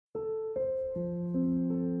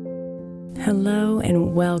Hello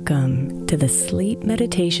and welcome to the Sleep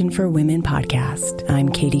Meditation for Women podcast. I'm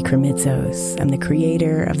Katie Kremitzos. I'm the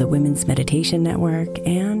creator of the Women's Meditation Network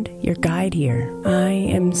and your guide here. I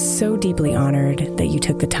am so deeply honored that you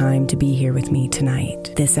took the time to be here with me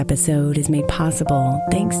tonight. This episode is made possible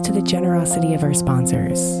thanks to the generosity of our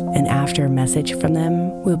sponsors. And after a message from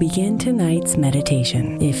them, we'll begin tonight's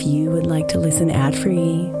meditation. If you would like to listen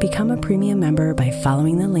ad-free, become a premium member by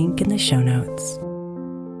following the link in the show notes.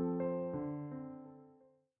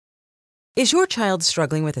 Is your child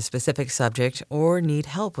struggling with a specific subject or need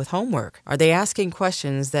help with homework? Are they asking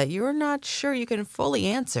questions that you're not sure you can fully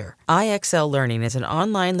answer? IXL Learning is an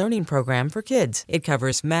online learning program for kids. It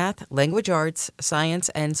covers math, language arts, science,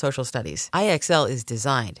 and social studies. IXL is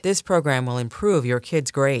designed. This program will improve your kids'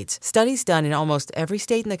 grades. Studies done in almost every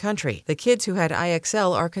state in the country. The kids who had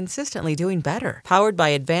IXL are consistently doing better. Powered by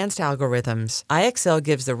advanced algorithms, IXL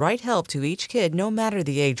gives the right help to each kid no matter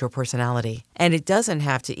the age or personality. And it doesn't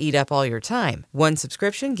have to eat up all your time. One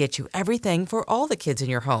subscription gets you everything for all the kids in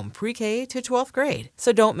your home, pre-K to 12th grade.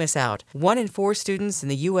 So don't miss out. 1 in 4 students in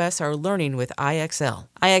the U.S. are learning with IXL.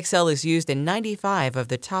 IXL is used in 95 of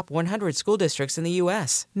the top 100 school districts in the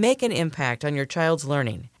U.S. Make an impact on your child's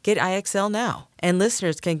learning. Get IXL now. And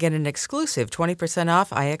listeners can get an exclusive 20% off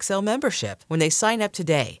IXL membership when they sign up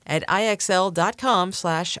today at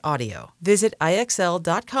IXL.com/audio. Visit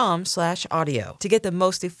IXL.com/audio to get the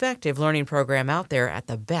most effective learning program out there at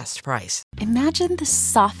the best price. Imagine the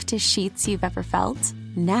softest sheets you've ever felt.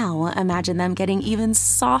 Now imagine them getting even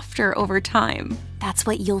softer over time. That's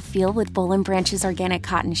what you'll feel with Boll & Branch's organic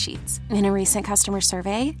cotton sheets. In a recent customer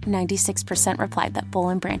survey, 96% replied that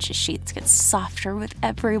Boll & Branch's sheets get softer with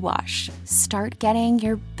every wash. Start getting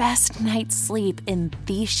your best night's sleep in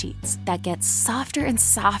these sheets that get softer and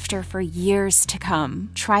softer for years to come.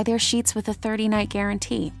 Try their sheets with a 30-night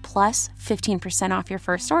guarantee, plus 15% off your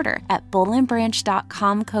first order at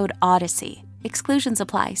bollandbranch.com code Odyssey. Exclusions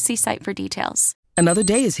apply. See site for details. Another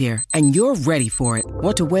day is here, and you're ready for it.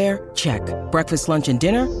 What to wear? Check. Breakfast, lunch, and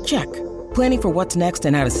dinner? Check. Planning for what's next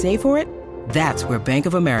and how to save for it? That's where Bank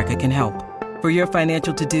of America can help. For your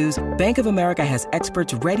financial to-dos, Bank of America has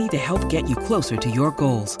experts ready to help get you closer to your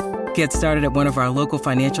goals. Get started at one of our local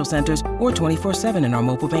financial centers or 24/7 in our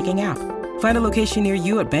mobile banking app. Find a location near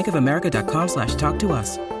you at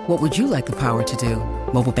bankofamerica.com/talktous. What would you like the power to do?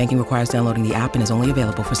 Mobile banking requires downloading the app and is only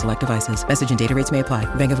available for select devices. Message and data rates may apply.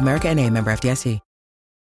 Bank of America N.A., member FDIC.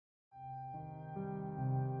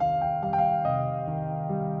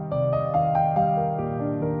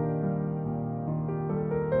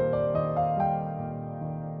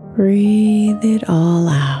 Breathe it all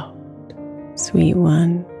out, sweet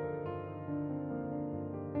one.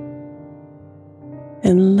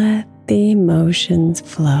 And let the emotions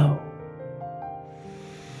flow.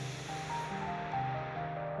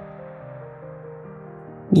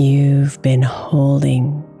 You've been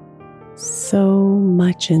holding so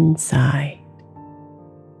much inside.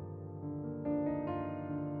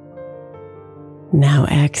 Now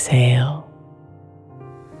exhale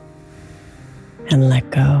and let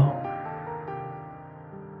go.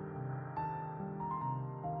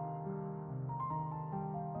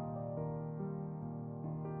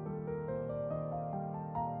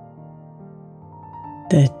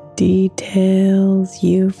 The details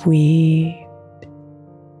you've weaved,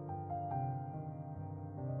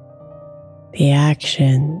 the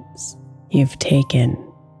actions you've taken,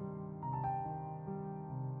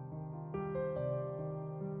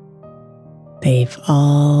 they've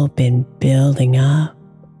all been building up.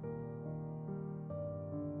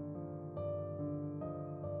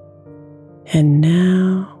 And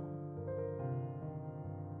now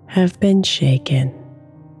have been shaken.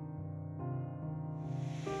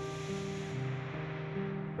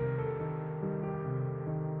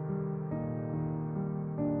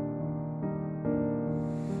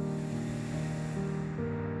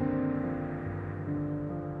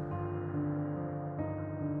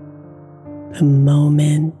 The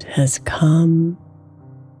moment has come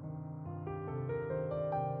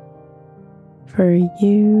for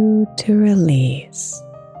you to release.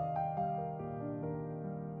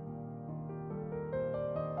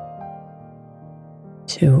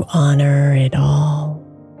 To honor it all.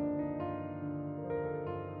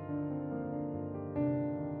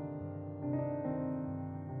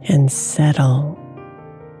 And settle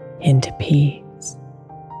into peace.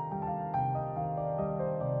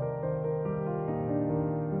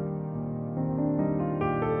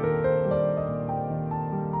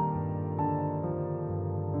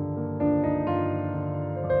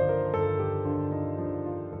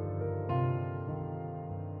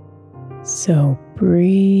 So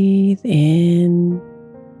breathe in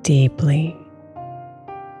deeply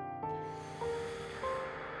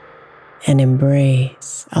and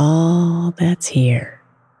embrace all that's here.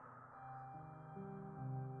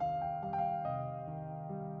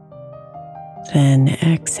 Then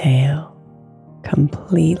exhale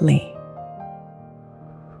completely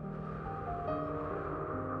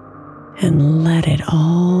and let it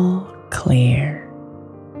all clear.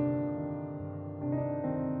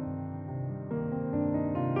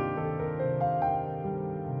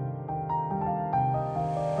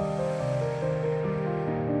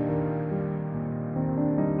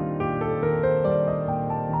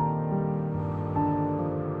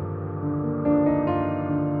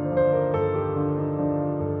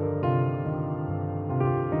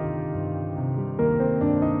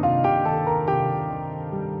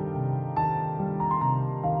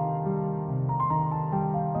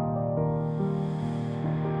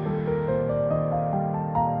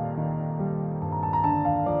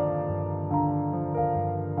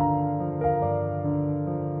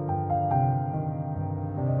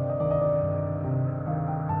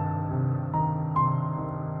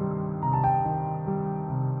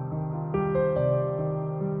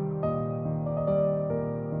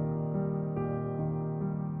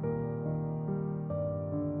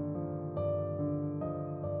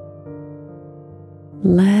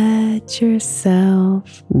 Let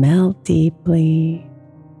yourself melt deeply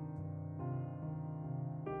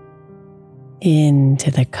into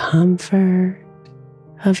the comfort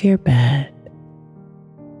of your bed.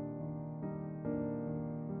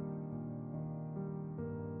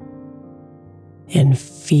 And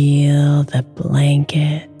feel the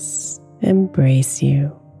blankets embrace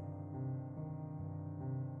you,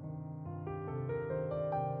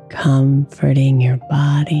 comforting your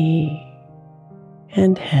body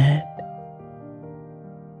and head.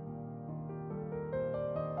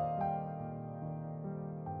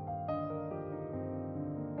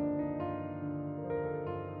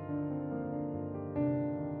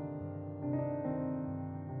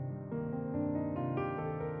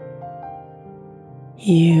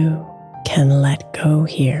 You can let go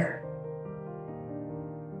here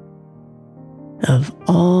of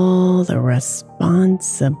all the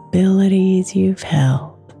responsibilities you've held.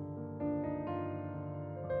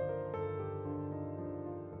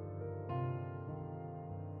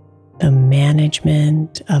 The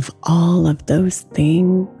management of all of those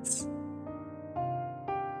things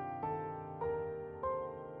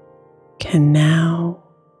can now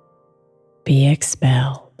be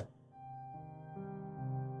expelled.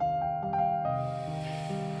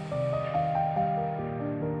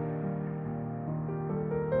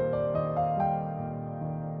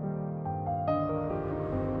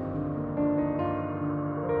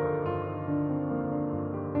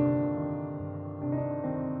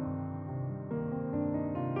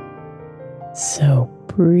 So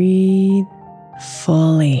breathe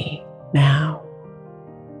fully now,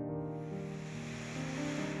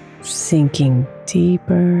 sinking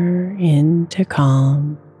deeper into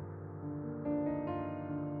calm.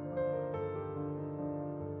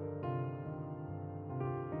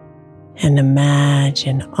 And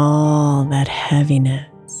imagine all that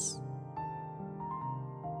heaviness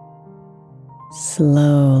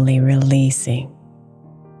slowly releasing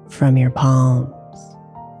from your palms.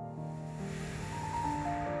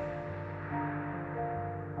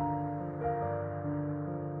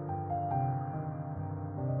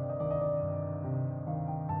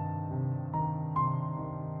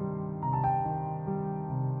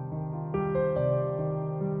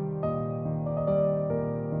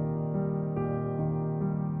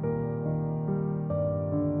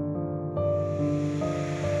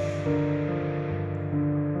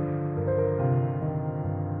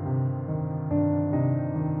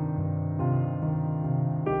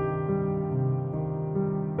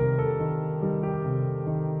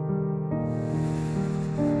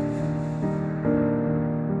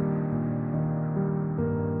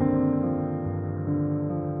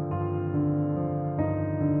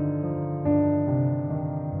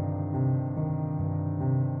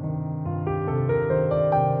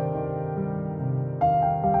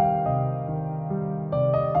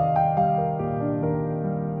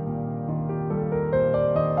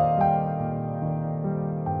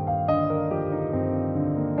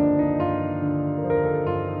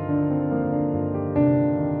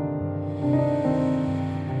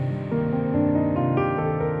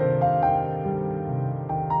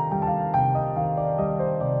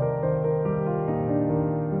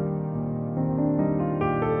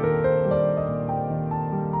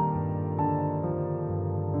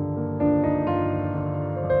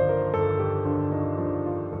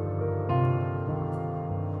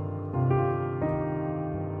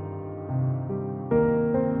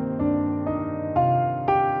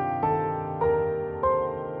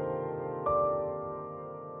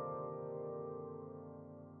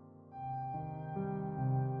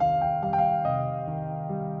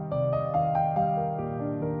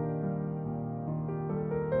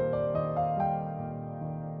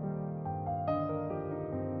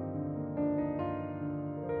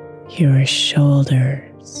 Your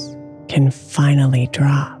shoulders can finally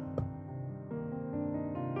drop.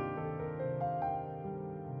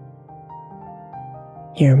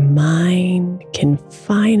 Your mind can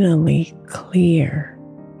finally clear.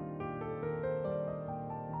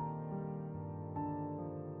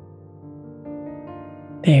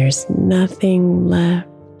 There's nothing left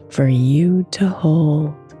for you to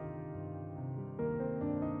hold.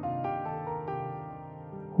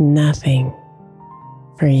 Nothing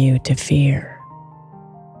for you to fear.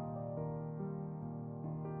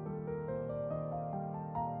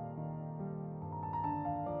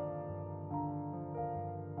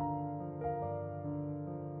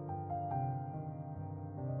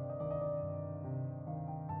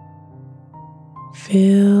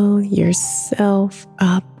 Fill yourself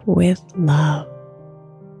up with love,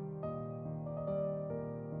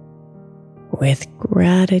 with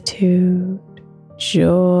gratitude,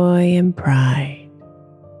 joy, and pride.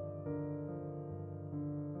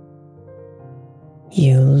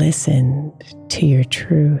 You listened to your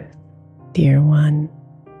truth, dear one,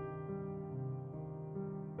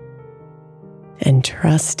 and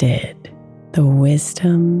trusted the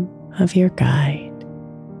wisdom of your guide.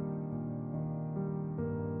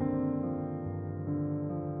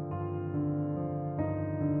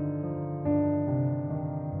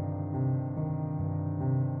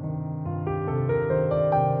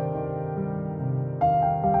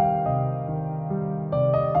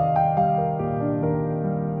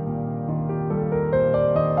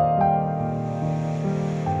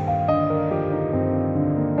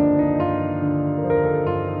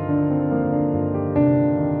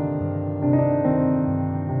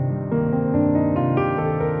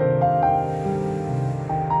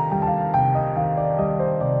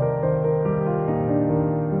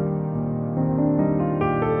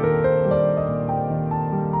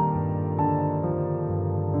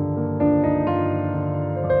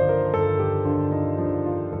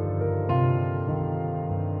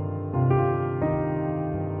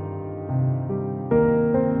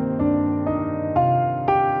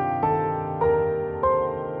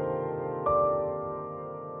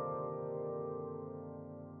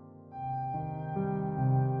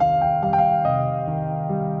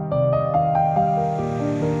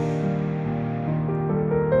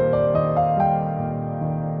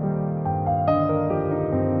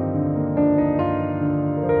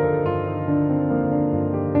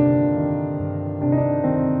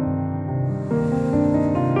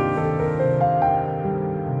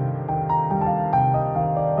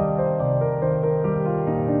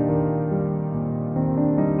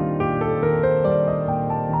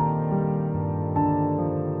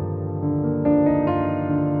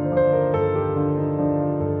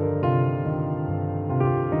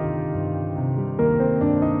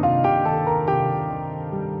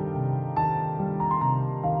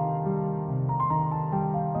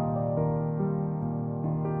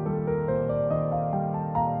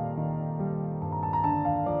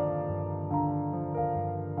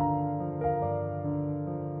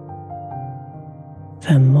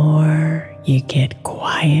 The more you get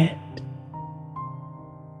quiet,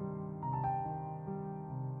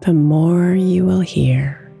 the more you will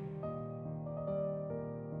hear.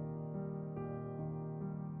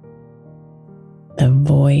 The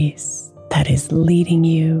voice that is leading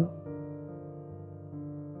you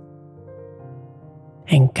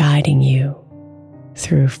and guiding you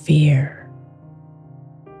through fear.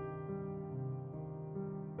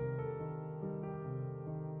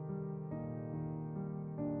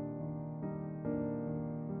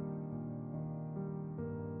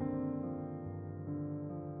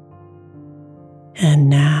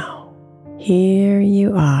 And now, here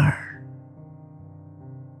you are,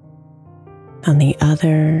 on the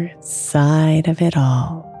other side of it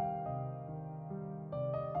all,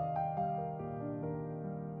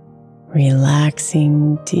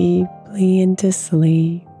 relaxing deeply into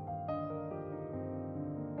sleep,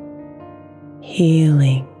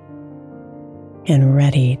 healing and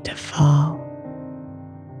ready to fall.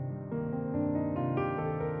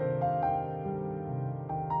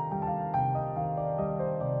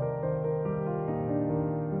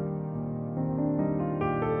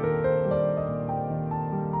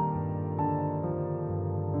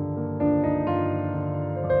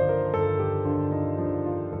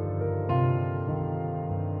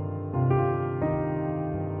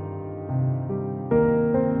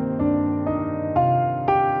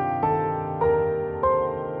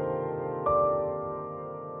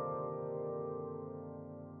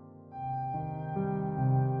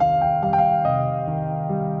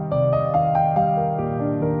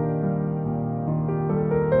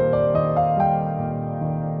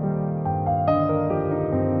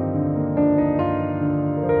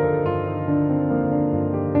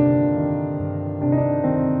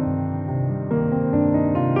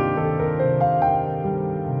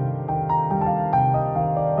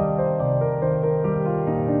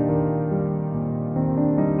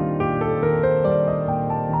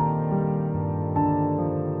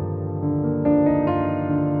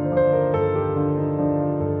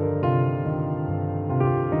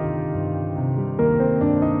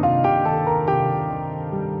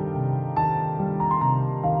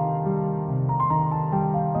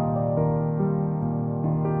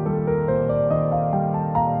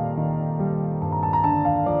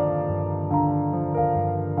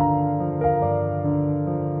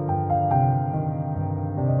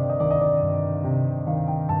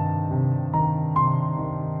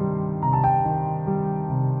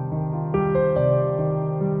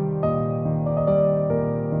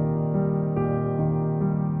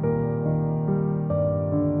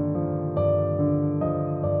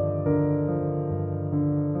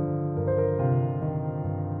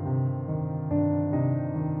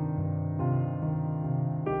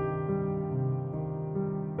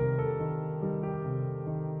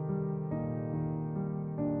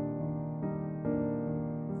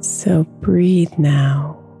 So breathe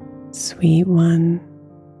now, sweet one,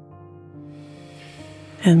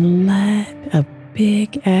 and let a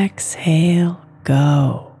big exhale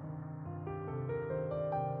go.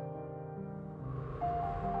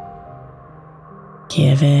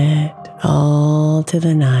 Give it all to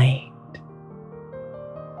the night.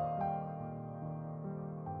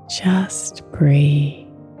 Just breathe,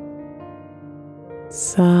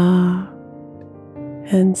 soft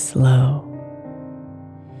and slow.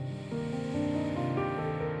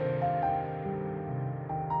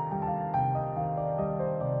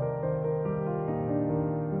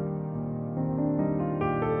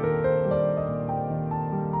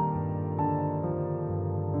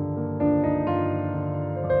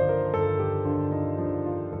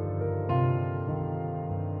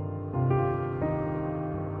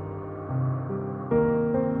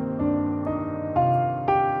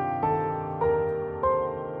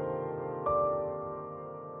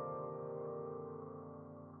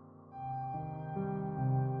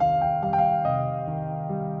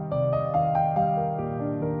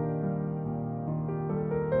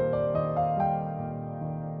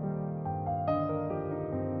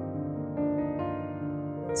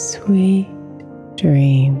 Sweet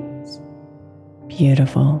dreams,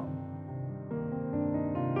 beautiful.